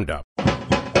Roots Roundup. Now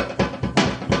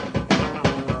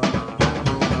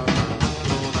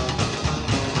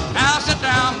sit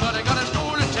down, but I got a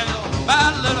story to tell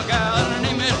about a little gal and her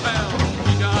name is Belle.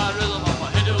 She got rhythm on her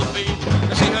head to the beat.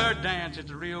 To see her dance, it's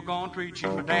a real gone treat.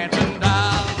 She's my dancing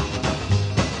doll.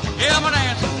 Yeah, my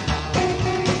dancing.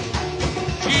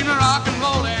 She's my rock and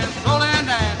rollin'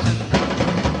 dancing.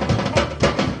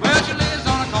 Well, she lives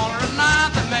on the corner of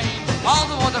 9th and Main. All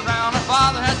the ones around her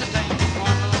father has a tank.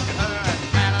 One look at her and the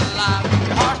man alive.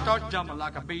 Your heart starts jumping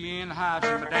like a bee in the hive.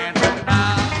 She's my dancing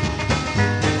doll.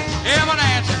 Yeah, my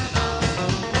dancing doll.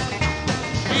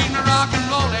 She's my rock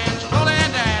and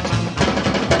rollin' dancing.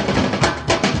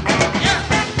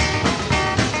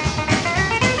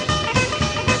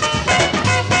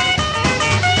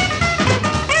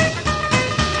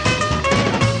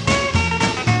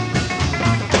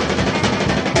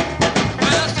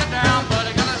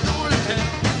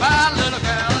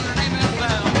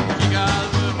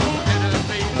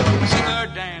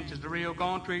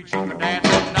 Treat you for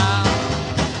dancing now.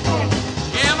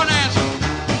 Yeah, my dancing.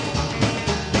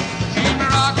 She's my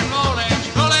rock and rollin',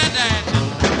 dancing.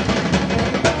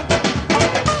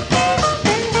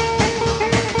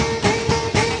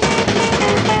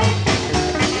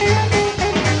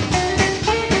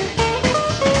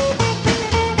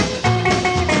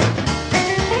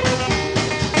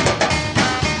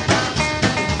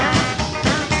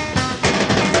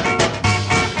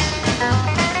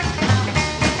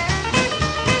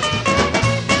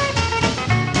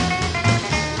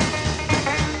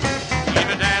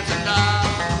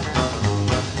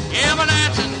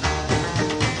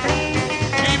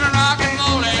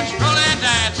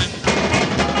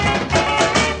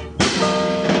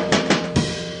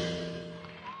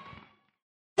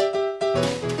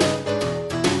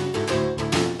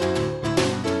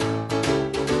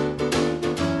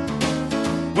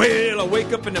 Well, I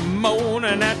wake up in the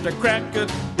morning at the crack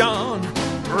of dawn,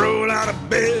 roll out of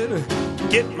bed,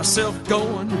 get myself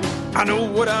going. I know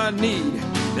what I need,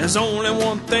 there's only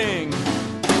one thing.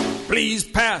 Please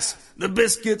pass the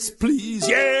biscuits, please,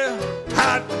 yeah.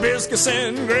 Hot biscuits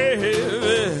and gravy,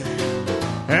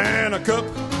 and a cup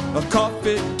of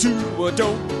coffee too.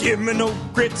 Don't give me no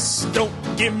grits, don't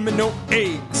give me no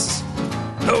eggs,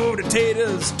 no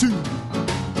potatoes too.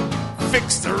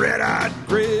 Fix the red-eyed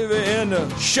gravy and the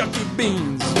shucky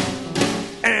beans,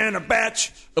 and a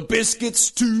batch of biscuits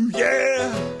too,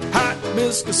 yeah. Hot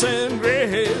biscuits and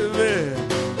gravy,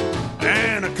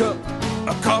 and a cup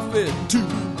of coffee too.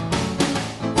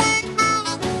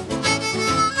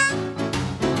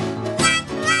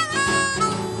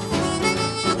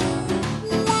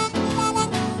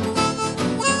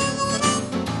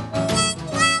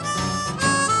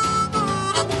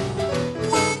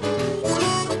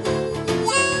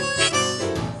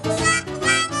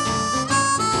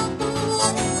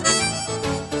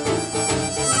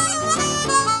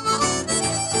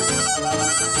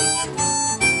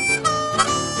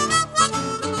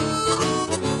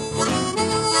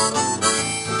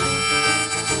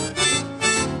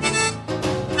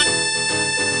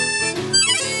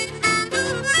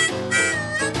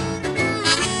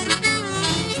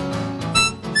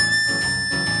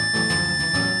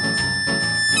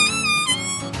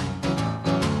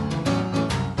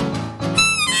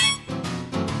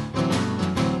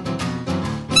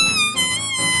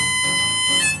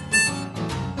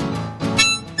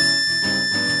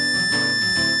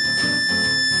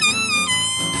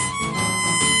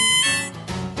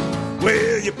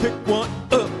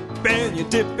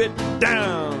 dip it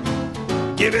down,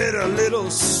 give it a little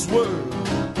swirl.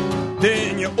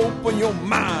 Then you open your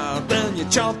mouth and you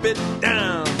chomp it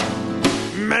down.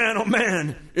 Man, oh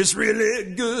man, it's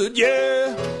really good,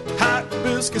 yeah. Hot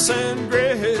biscuits and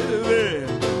gravy,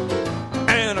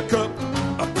 and a cup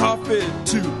of coffee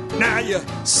too. Now you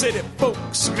city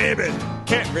folks maybe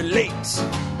can't relate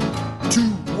to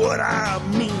what I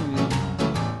mean,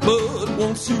 but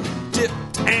once you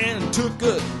dipped and took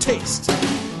a taste,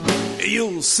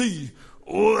 you'll see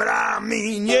what I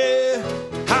mean, yeah.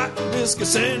 Hot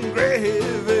biscuits and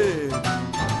gravy,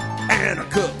 and a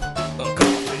cup of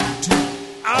coffee too.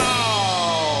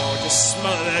 Oh, just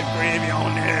smother that gravy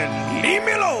on there and leave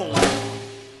me alone.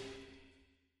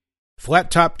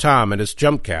 Flat Top Tom and his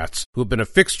Jump Cats, who have been a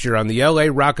fixture on the L.A.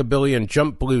 rockabilly and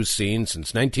jump blues scene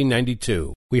since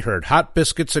 1992. We heard Hot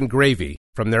Biscuits and Gravy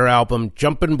from their album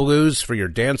Jumpin' Blues for Your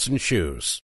Dancin'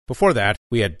 Shoes. Before that,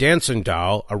 we had Dancing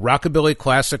Doll, a rockabilly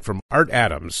classic from Art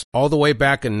Adams, all the way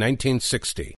back in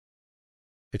 1960.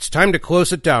 It's time to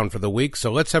close it down for the week,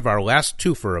 so let's have our last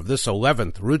twofer of this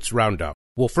 11th Roots Roundup.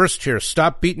 We'll first hear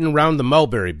Stop Beatin' Around the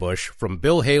Mulberry Bush from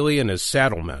Bill Haley and his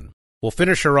Saddlemen. We'll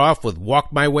finish her off with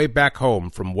Walk My Way Back Home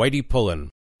from Whitey Pullin.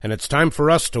 And it's time for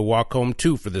us to walk home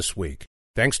too for this week.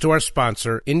 Thanks to our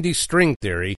sponsor, Indie String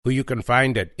Theory, who you can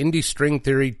find at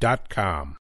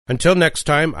indiestringtheory.com. Until next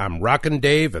time, I'm Rockin'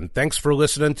 Dave, and thanks for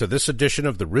listening to this edition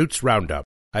of the Roots Roundup.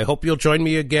 I hope you'll join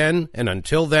me again, and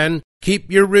until then,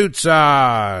 keep your roots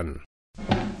on!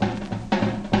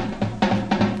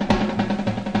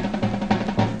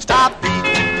 Stop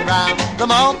beating around the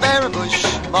mulberry bush,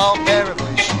 mulberry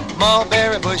bush,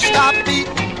 mulberry bush. Stop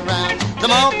beating around the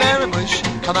mulberry bush.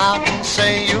 Come out and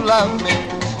say you love me.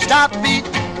 Stop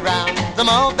beating around the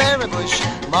mulberry bush,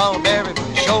 mulberry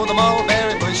bush. Oh, the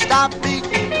mulberry bush. Stop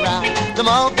beating around the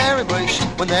mulberry bush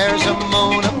when there's a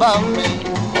moon above me.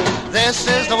 This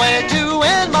is the way to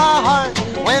win my heart,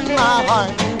 win my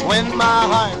heart, win my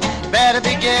heart. Better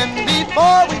begin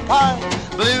before we part,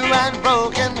 blue and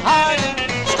broken hearted.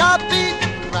 Stop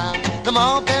beating around the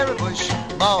mulberry bush,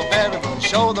 mulberry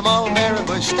bush. Oh, the mulberry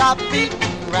bush. Stop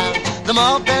beating around the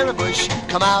mulberry bush.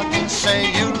 Come out and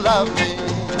say you love me.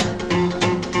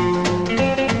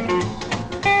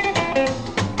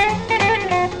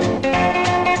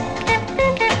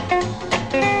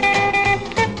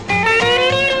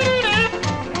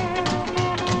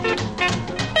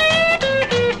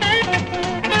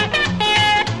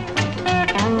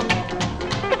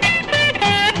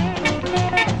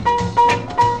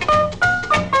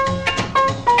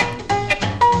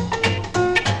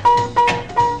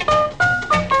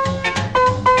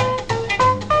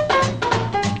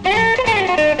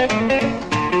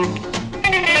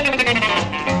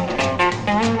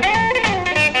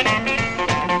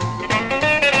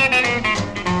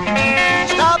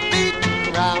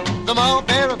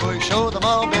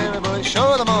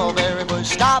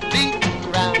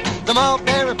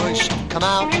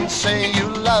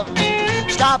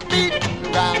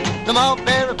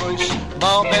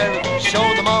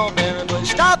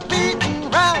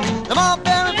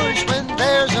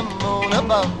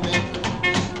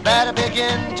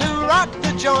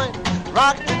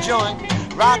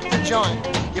 Rock the joint,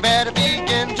 you better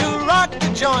begin to rock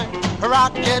the joint.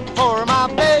 Rock it for my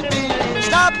baby.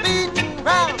 Stop beating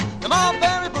round the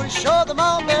mulberry bush, oh the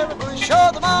mulberry bush,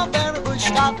 oh the mulberry bush.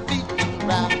 Stop beating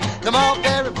round the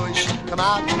mulberry bush. Come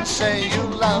out and say you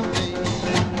love me.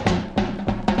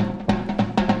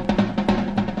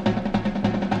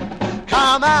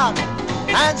 Come out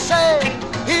and say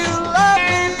you love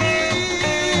me.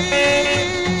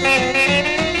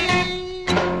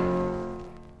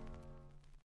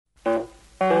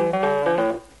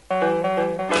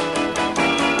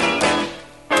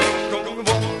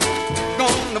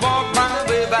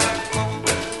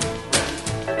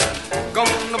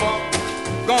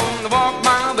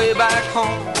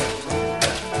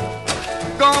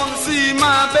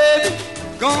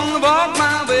 Gonna walk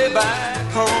my way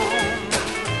back home.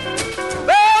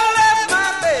 Well, if my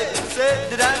baby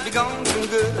said that I'd be gone too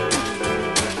good.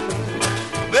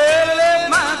 Well, if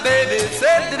my baby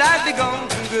said that I'd be gone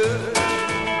too good.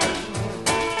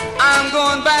 I'm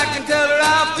going back and tell her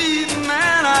I'll be the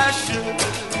man I should.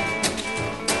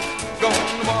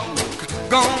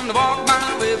 Gonna walk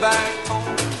my way back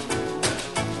home.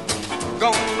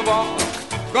 Gonna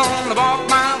walk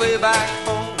my way back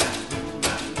home.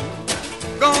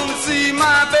 Gonna see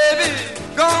my baby,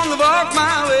 gonna walk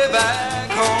my way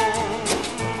back home.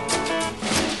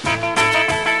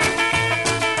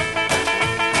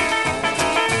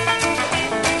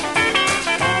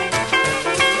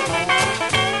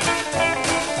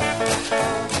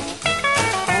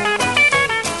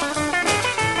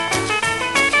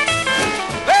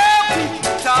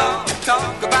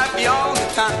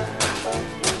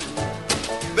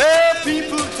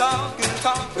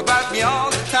 talk about me all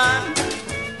the time.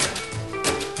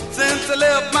 Since I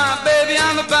left my baby,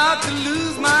 I'm about to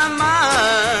lose my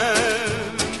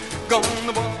mind.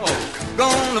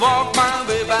 Gonna walk my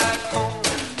way back home.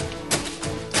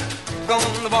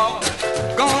 Gonna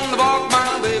walk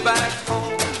my way back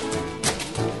home.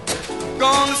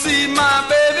 Gonna see my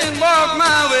baby and walk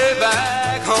my way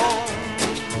back home.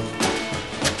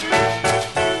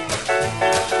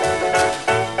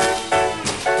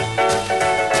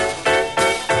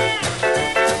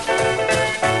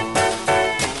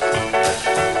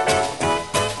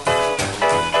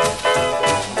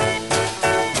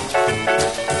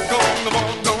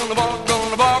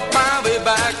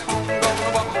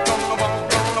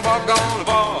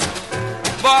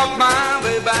 Walk my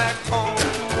way back home.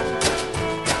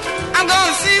 I'm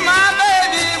gonna see my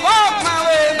baby walk my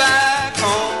way back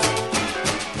home.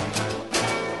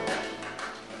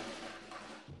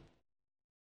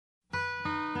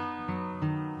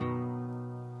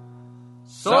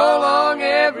 So long,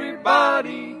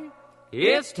 everybody.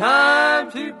 It's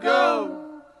time to go.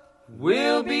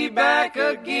 We'll be back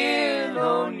again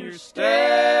on your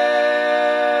stereo.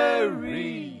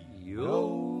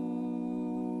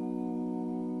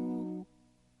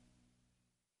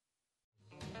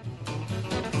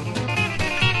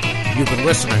 You've been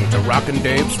listening to Rockin'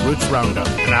 Dave's Roots Roundup,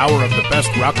 an hour of the best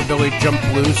rockabilly, jump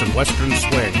blues, and western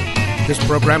swing. This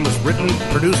program was written,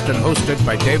 produced, and hosted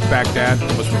by Dave Baghdad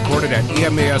and was recorded at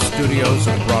EMAS Studios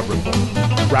in Broad Ripple.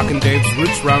 Rockin' Dave's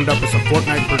Roots Roundup is a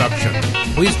fortnight production.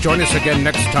 Please join us again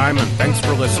next time, and thanks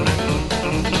for listening.